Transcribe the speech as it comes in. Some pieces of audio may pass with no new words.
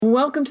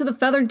Welcome to the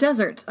Feathered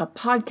Desert, a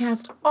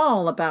podcast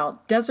all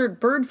about desert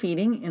bird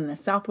feeding in the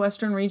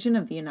southwestern region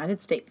of the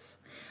United States.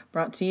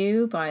 Brought to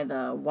you by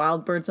the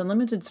Wild Birds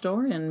Unlimited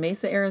store in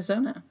Mesa,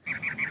 Arizona.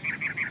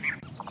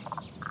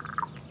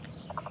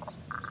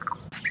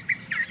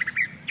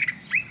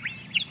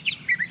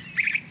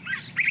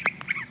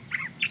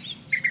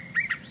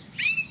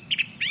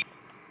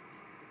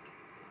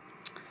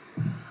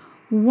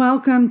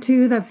 Welcome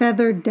to the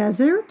Feathered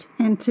Desert,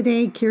 and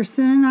today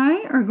Kirsten and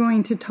I are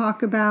going to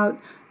talk about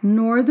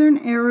northern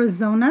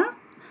Arizona,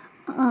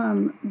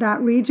 that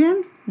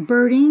region,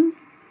 birding,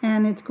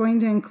 and it's going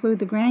to include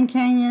the Grand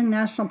Canyon,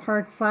 National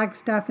Park,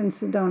 Flagstaff, and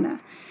Sedona.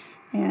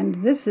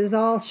 And this is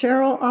all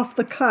Cheryl off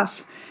the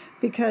cuff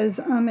because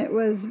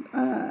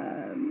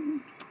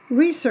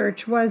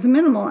research was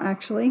minimal,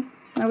 actually.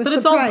 I was But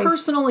it's surprised. all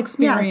personal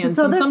experience, Yeah,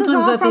 so and this sometimes is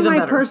all that's from even my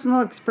better.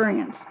 personal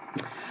experience.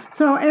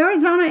 So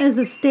Arizona is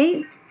a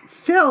state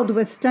filled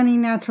with stunning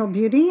natural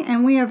beauty,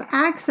 and we have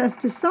access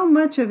to so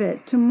much of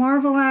it to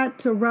marvel at,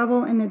 to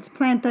revel in its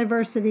plant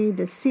diversity,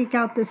 to seek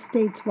out the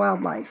state's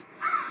wildlife.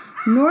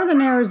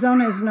 Northern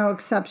Arizona is no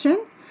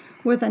exception,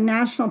 with a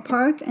national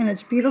park and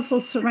its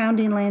beautiful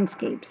surrounding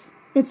landscapes.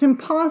 It's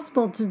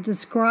impossible to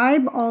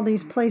describe all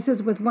these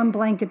places with one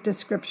blanket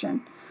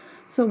description.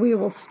 So we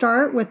will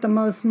start with the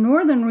most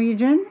northern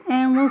region,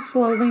 and we'll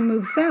slowly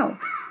move south.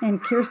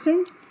 And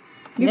Kirsten?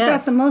 You've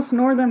got the most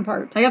northern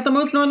part. I got the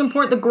most northern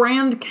part, the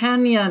Grand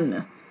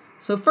Canyon.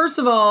 So first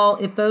of all,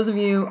 if those of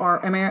you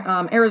are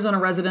Arizona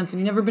residents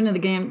and you've never been to the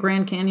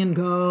Grand Canyon,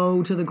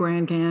 go to the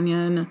Grand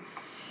Canyon.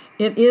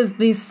 It is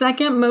the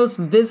second most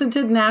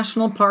visited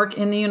national park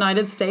in the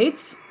United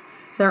States.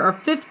 There are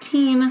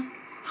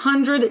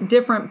 1,500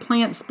 different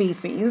plant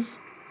species.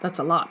 That's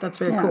a lot. That's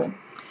very cool.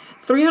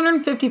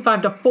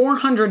 355 to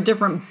 400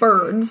 different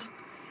birds,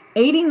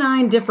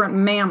 89 different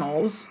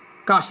mammals.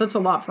 Gosh, that's a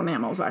lot for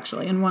mammals,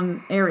 actually, in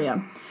one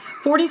area.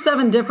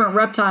 47 different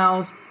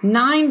reptiles,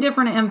 9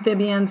 different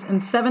amphibians,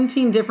 and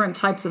 17 different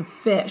types of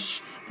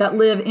fish that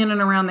live in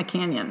and around the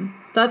canyon.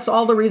 That's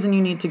all the reason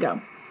you need to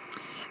go.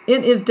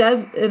 It is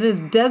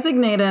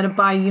designated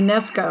by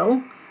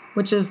UNESCO,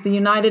 which is the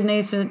United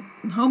Nations...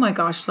 Oh my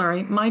gosh,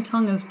 sorry. My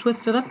tongue is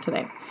twisted up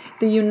today.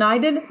 The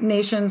United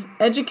Nations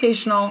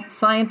Educational,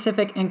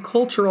 Scientific, and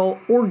Cultural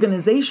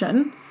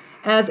Organization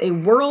as a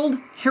World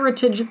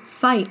Heritage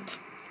Site.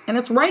 And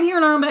it's right here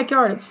in our own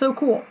backyard. It's so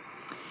cool.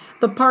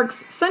 The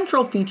park's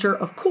central feature,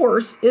 of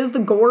course, is the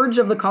gorge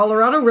of the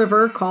Colorado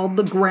River called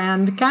the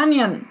Grand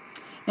Canyon.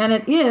 And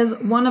it is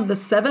one of the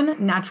 7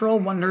 natural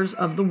wonders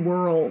of the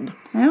world.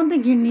 I don't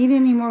think you need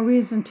any more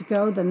reason to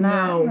go than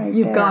that. No,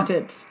 you've got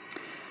it.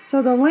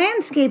 So the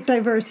landscape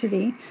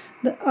diversity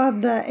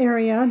of the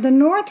area, the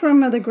north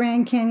rim of the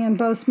Grand Canyon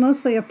boasts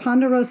mostly of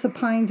ponderosa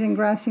pines and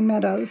grassy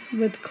meadows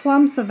with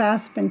clumps of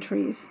aspen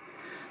trees.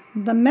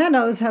 The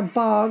meadows have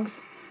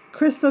bogs,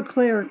 crystal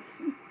clear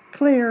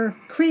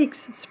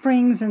creeks,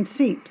 springs, and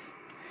seeps.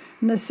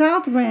 And the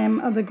south rim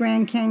of the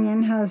Grand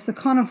Canyon has the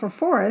conifer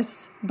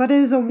forests, but it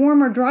is a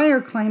warmer,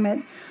 drier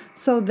climate,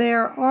 so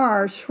there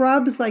are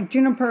shrubs like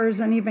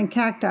junipers and even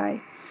cacti.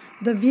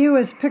 The view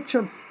is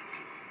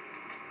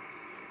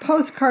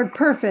postcard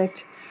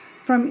perfect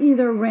from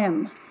either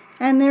rim.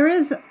 And there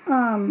is,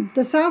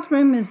 the south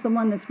rim is the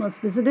one that's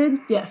most visited.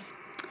 Yes.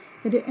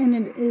 It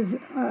is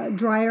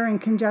drier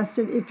and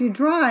congested. If you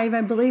drive,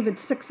 I believe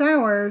it's 6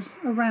 hours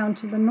around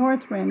to the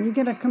north rim, you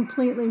get a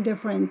completely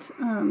different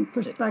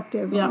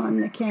perspective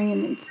on the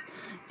canyon.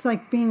 It's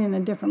like being in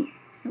a different,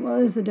 well,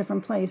 it is a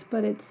different place,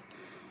 but it's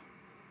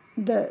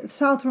the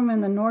south rim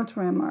and the north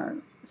rim are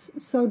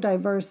so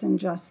diverse in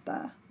just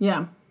the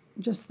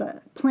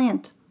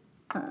plant.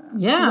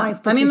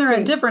 Life I mean, they're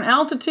see. at different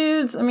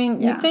altitudes. I mean,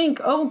 you think,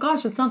 oh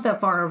gosh, it's not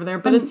that far over there,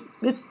 but it's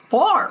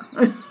far.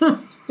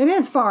 It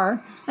is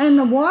far, and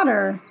the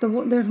water,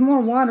 there's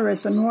more water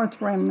at the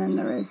north rim than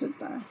there is at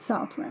the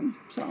south rim.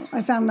 So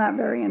I found that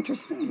very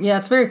interesting. Yeah,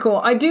 it's very cool.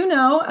 I do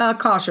know,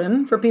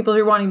 caution for people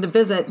who are wanting to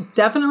visit,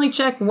 definitely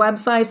check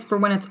websites for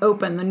when it's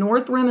open. The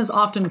north rim is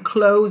often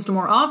closed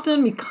more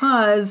often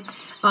because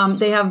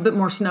they have a bit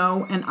more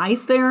snow and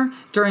ice there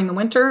during the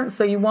winter.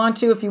 So if you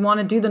want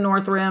to do the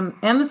north rim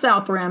and the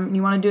south rim, and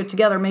you want to do it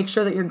together, make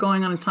sure that you're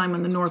going on a time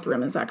when the north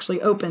rim is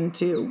actually open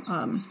to...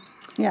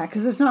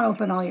 because it's not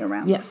open all year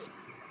round. Yes.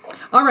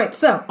 All right,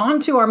 so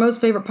on to our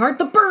most favorite part,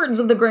 the birds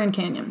of the Grand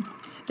Canyon.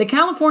 The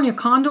California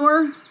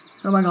condor,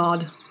 oh my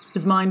God,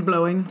 is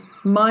mind-blowing.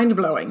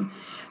 Mind-blowing.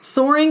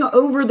 Soaring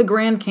over the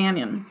Grand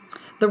Canyon.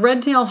 The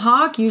red-tailed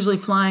hawk, usually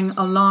flying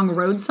along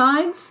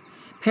roadsides.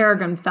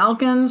 Peregrine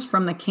falcons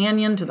from the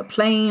canyon to the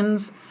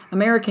plains.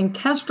 American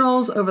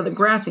kestrels over the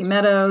grassy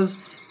meadows.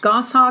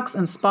 Goshawks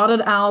and spotted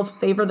owls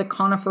favor the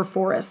conifer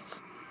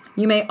forests.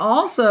 You may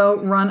also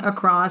run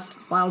across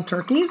wild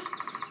turkeys,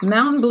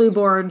 mountain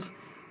bluebirds,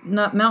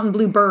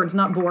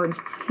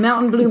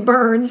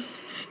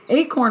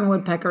 acorn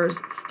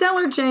woodpeckers,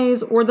 stellar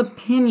jays, or the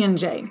pinyon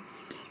jay.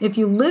 If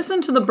you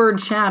listen to the bird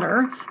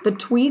chatter, the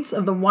tweets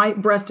of the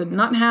white-breasted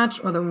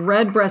nuthatch or the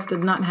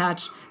red-breasted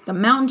nuthatch, the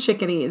mountain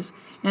chickadees,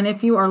 and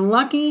if you are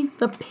lucky,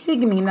 the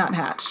pygmy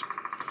nuthatch.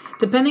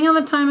 Depending on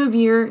the time of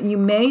year, you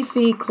may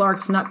see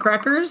Clark's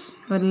nutcrackers.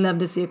 I would love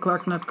to see a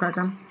Clark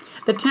nutcracker.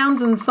 The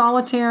Townsend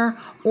solitaire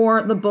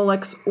or the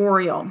Bullock's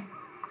oriole.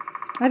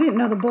 I didn't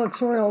know the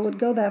Bullock's oriole would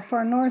go that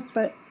far north,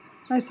 but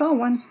I saw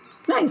one.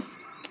 Nice.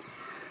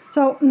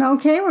 So,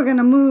 okay, we're going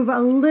to move a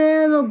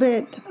little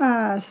bit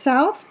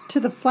south to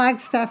the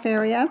Flagstaff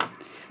area.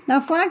 Now,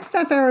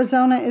 Flagstaff,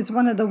 Arizona is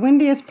one of the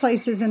windiest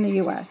places in the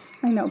U.S.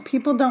 I know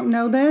people don't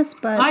know this,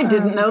 but... I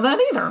didn't know that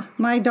either.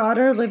 My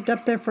daughter lived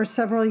up there for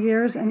several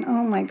years, and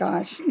oh my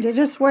gosh, you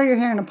just wear your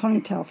hair in a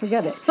ponytail,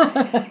 forget it.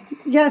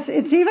 Yes,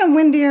 it's even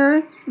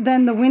windier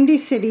than the Windy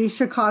City,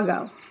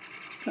 Chicago.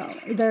 So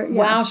there. Yes.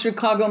 Wow,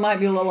 Chicago might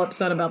be a little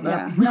upset about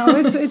that. Yeah, no,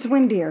 it's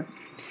windier.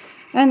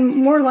 And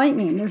more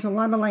lightning. There's a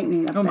lot of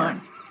lightning up there. My.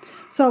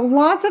 So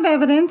lots of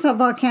evidence of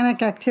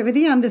volcanic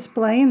activity on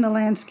display in the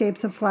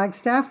landscapes of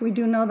Flagstaff. We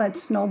do know that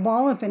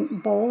Snowball, if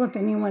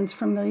anyone's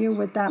familiar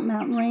with that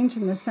mountain range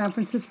in the San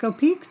Francisco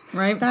Peaks.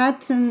 Right.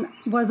 That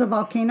was a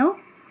volcano,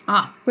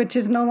 which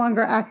is no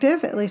longer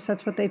active. At least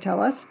that's what they tell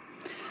us.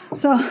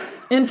 So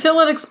until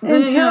it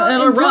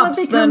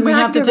erupts, then we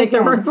have to take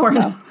their word for it.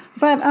 No.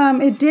 But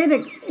it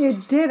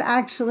did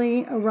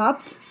actually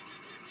erupt,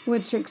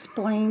 which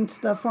explains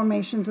the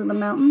formations of the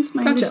mountains,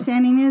 my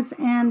understanding is,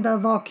 and the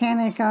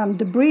volcanic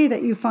debris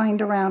that you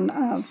find around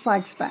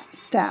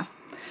Flagstaff.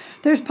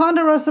 There's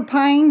ponderosa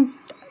pine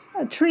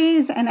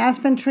trees and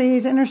aspen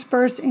trees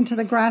interspersed into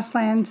the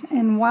grasslands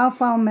and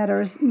wildflower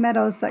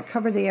meadows that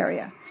cover the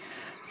area.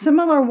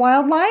 Similar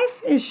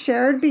wildlife is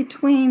shared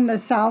between the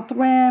South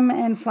Rim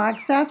and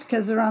Flagstaff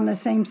because they're on the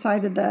same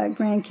side of the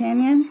Grand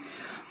Canyon.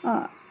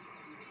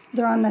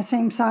 They're on the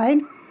same side.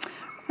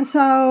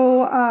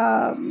 So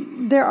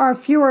there are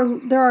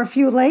a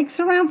few lakes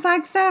around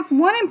Flagstaff.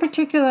 One in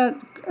particular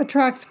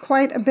attracts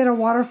quite a bit of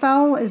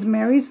waterfowl is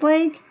Mary's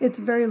Lake. It's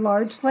a very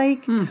large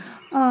lake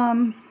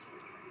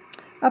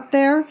up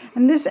there.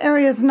 And this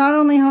area is not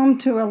only home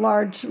to a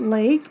large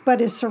lake, but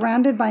is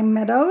surrounded by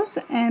meadows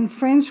and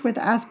fringed with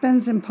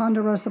aspens and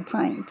ponderosa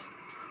pines.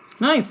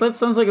 Nice. That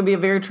sounds like it would be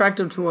very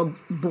attractive to a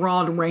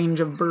broad range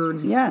of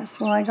birds. Yes.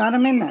 Well, I got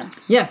them in there.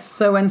 Yes.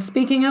 So, and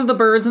speaking of the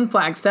birds in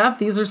Flagstaff,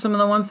 these are some of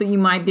the ones that you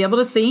might be able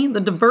to see.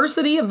 The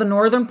diversity of the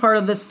northern part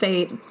of the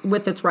state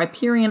with its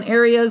riparian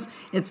areas,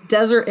 its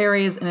desert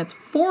areas, and its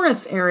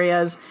forest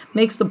areas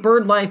makes the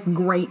bird life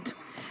great.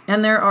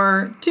 And there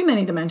are too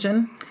many to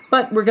mention,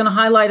 but we're going to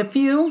highlight a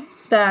few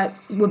that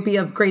would be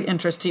of great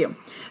interest to you.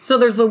 So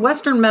there's the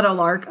western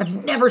meadowlark.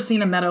 I've never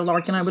seen a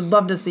meadowlark, and I would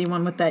love to see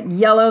one with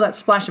that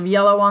splash of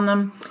yellow on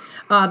them.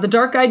 The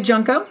dark-eyed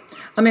junco,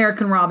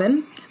 American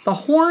robin, the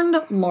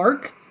horned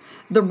lark,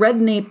 the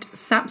red-naped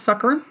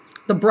sapsucker,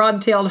 the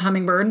broad-tailed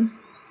hummingbird,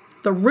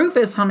 the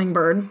rufous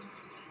hummingbird,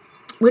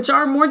 which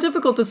are more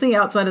difficult to see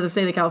outside of the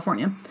state of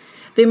California.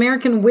 The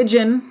American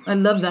widgeon, I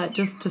love that,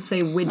 just to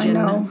say widgeon.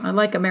 I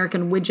like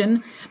American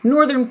widgeon.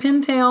 Northern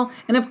pintail,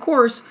 and of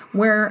course,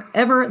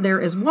 wherever there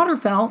is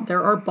waterfowl,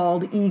 there are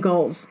bald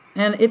eagles.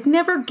 And it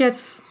never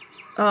gets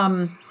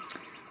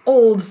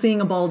old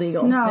seeing a bald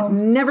eagle. No. It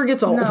never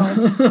gets old.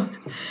 No.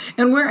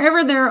 And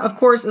wherever there, of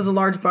course, is a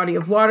large body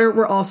of water,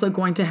 we're also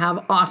going to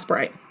have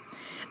osprey.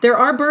 There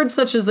are birds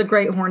such as the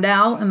great horned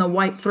owl and the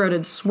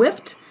white-throated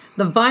swift,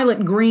 the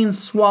violet-green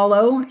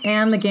swallow,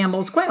 and the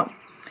Gambel's quail.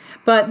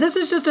 But this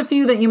is just a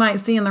few that you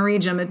might see in the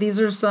region, but these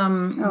are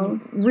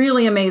some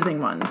really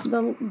amazing ones.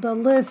 The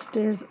list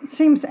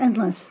seems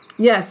endless.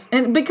 Yes,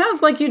 and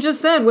because, like you just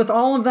said, with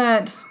all of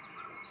that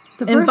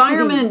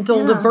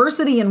environmental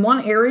diversity in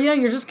one area,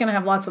 you're just going to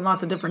have lots and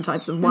lots of different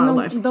types of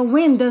wildlife. The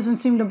wind doesn't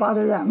seem to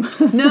bother them.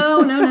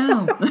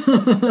 No.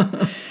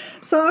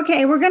 So,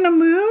 okay, we're going to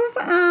move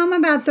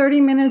about 30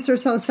 minutes or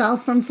so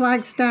south from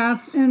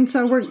Flagstaff, and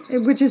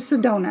which is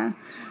Sedona.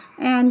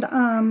 And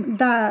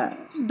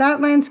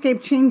that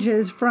landscape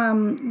changes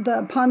from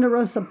the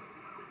ponderosa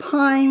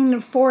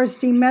pine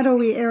foresty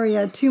meadowy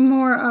area to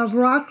more of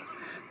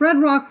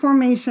red rock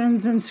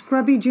formations and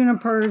scrubby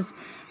junipers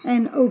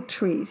and oak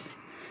trees.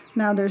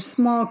 Now there's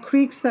small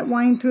creeks that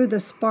wind through the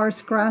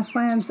sparse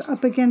grasslands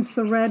up against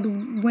the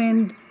red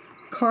wind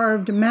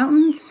carved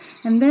mountains,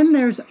 and then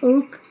there's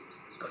Oak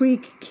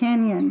Creek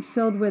Canyon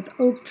filled with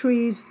oak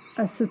trees,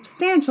 a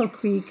substantial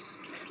creek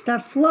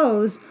that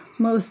flows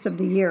most of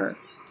the year.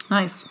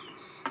 Nice.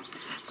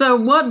 So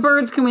what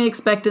birds can we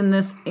expect in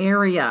this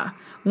area?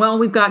 Well,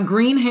 we've got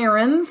green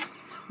herons.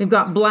 We've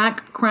got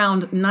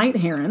black-crowned night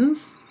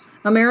herons.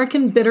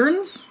 American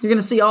bitterns. You're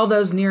going to see all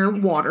those near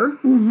water.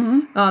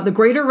 Mm-hmm. The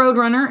greater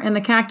roadrunner and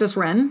the cactus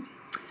wren.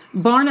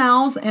 Barn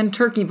owls and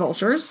turkey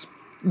vultures.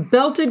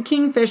 Belted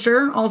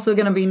kingfisher, also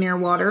going to be near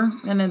water,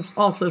 and it's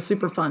also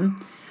super fun.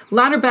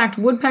 Ladder-backed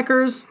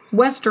woodpeckers.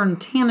 Western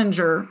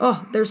tanager.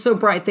 Oh, they're so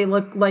bright. They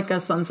look like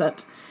a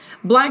sunset.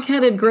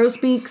 Black-headed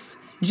grosbeaks.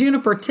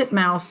 Juniper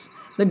titmouse,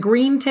 the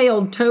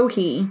green-tailed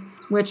towhee,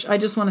 which I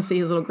just want to see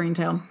his little green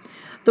tail,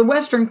 the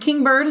western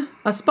kingbird,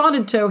 a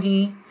spotted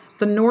towhee,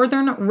 the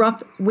northern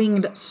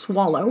rough-winged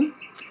swallow,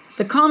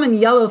 the common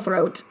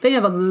yellowthroat, they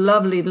have a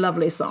lovely,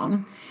 lovely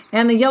song,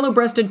 and the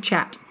yellow-breasted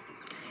chat.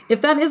 If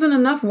that isn't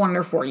enough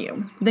wonder for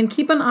you, then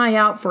keep an eye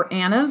out for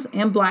Anna's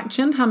and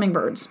black-chinned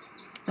hummingbirds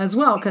as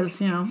well,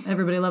 because,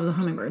 everybody loves a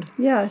hummingbird.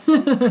 Yes.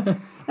 And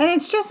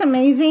it's just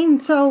amazing.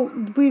 So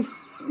we've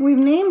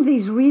named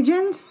these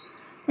regions,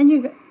 and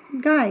you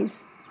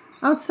guys,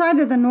 outside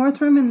of the North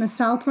Rim and the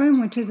South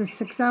Rim, which is a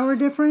 6-hour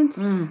difference,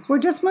 we're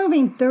just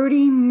moving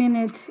 30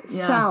 minutes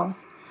south.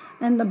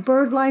 And the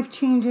bird life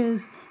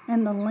changes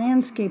and the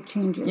landscape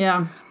changes.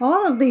 Yeah.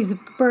 All of these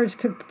birds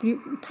could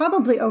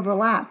probably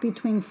overlap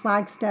between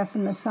Flagstaff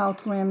and the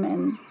South Rim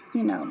and,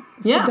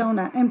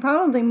 Sedona. And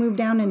probably move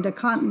down into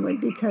Cottonwood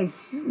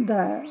because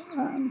the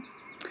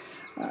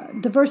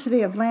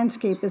diversity of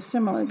landscape is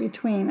similar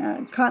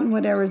between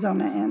Cottonwood,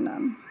 Arizona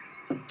and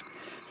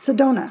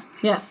Sedona.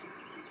 Yes.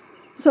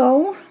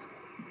 So,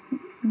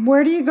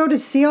 where do you go to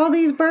see all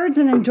these birds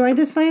and enjoy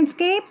this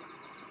landscape?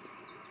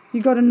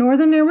 You go to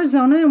northern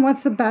Arizona, and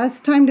what's the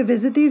best time to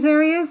visit these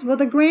areas? Well,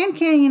 the Grand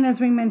Canyon, as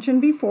we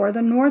mentioned before,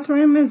 the North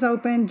Rim is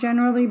open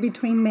generally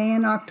between May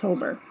and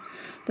October.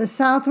 The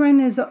South Rim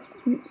is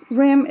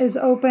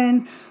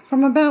open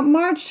from about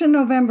March to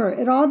November.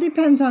 It all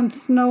depends on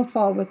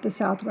snowfall with the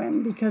South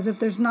Rim, because if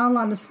there's not a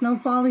lot of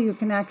snowfall, you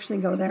can actually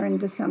go there in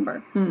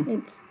December.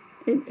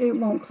 It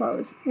won't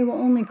close. It will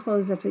only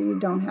close if you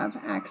don't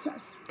have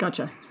access.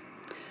 Gotcha.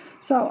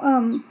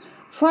 So,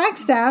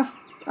 Flagstaff,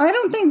 I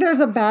don't think there's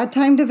a bad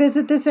time to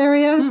visit this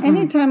area.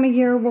 Any time of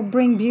year will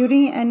bring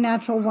beauty and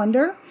natural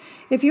wonder.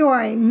 If you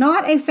are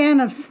not a fan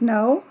of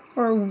snow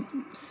or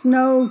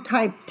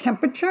snow-type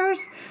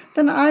temperatures,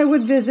 then I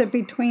would visit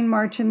between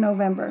March and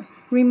November.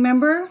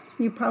 Remember,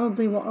 you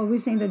probably will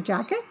always need a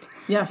jacket.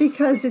 Yes.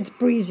 Because it's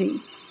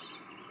breezy.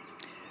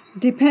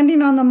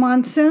 Depending on the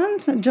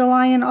monsoons,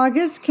 July and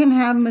August can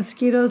have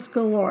mosquitoes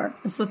galore.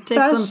 So take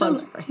some bug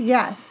spray.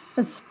 Yes,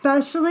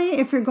 especially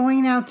if you're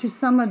going out to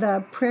some of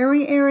the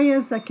prairie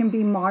areas that can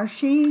be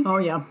marshy. Oh,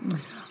 yeah.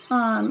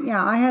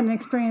 I had an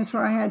experience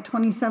where I had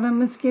 27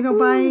 mosquito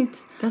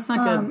bites. That's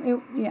not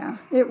good.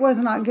 It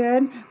was not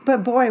good.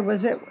 But boy,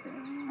 was it,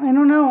 I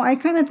don't know, I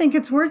kind of think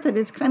it's worth it.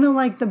 It's kind of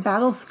like the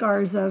battle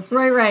scars of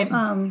Right.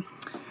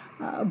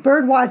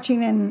 bird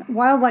watching and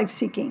wildlife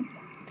seeking.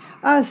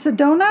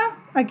 Sedona,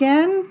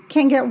 again,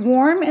 can get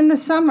warm in the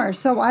summer,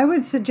 so I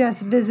would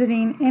suggest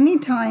visiting any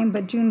time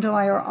but June,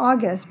 July, or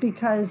August,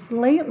 because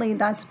lately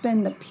that's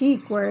been the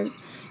peak where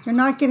you're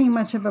not getting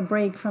much of a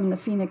break from the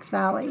Phoenix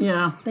Valley.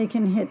 Yeah. They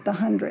can hit the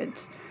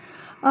hundreds.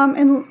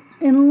 And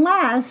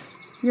unless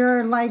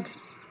you're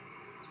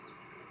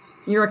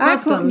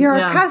accustomed.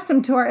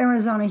 Accustomed to our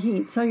Arizona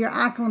heat, so you're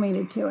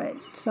acclimated to it.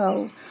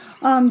 So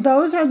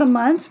those are the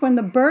months when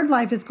the bird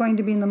life is going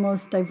to be the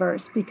most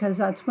diverse, because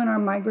that's when our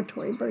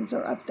migratory birds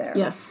are up there.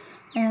 Yes.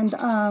 And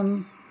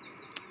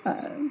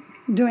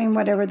doing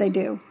whatever they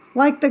do,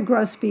 like the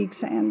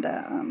grosbeaks and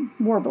the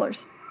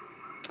warblers.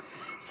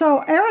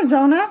 So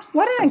Arizona,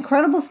 what an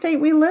incredible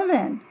state we live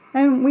in.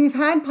 And we've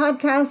had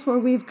podcasts where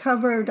we've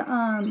covered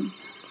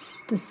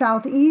the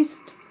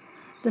southeast,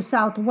 the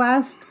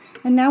southwest,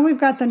 and now we've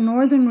got the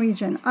northern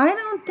region. I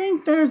don't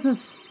think there's a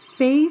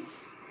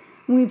space.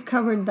 We've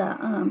covered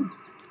the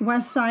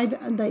west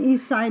side, the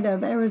east side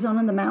of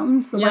Arizona, the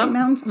mountains, the White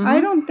Mountains. I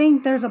don't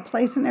think there's a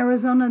place in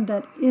Arizona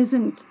that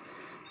isn't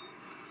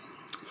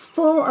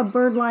full of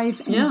bird life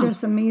and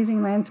just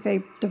amazing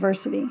landscape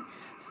diversity.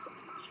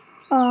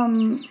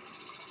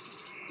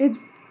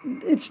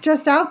 It's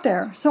just out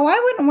there. So I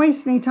wouldn't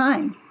waste any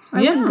time.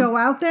 I would go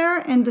out there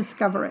and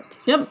discover it.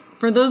 Yep.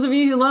 For those of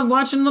you who love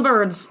watching the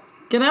birds,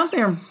 get out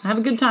there. Have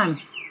a good time.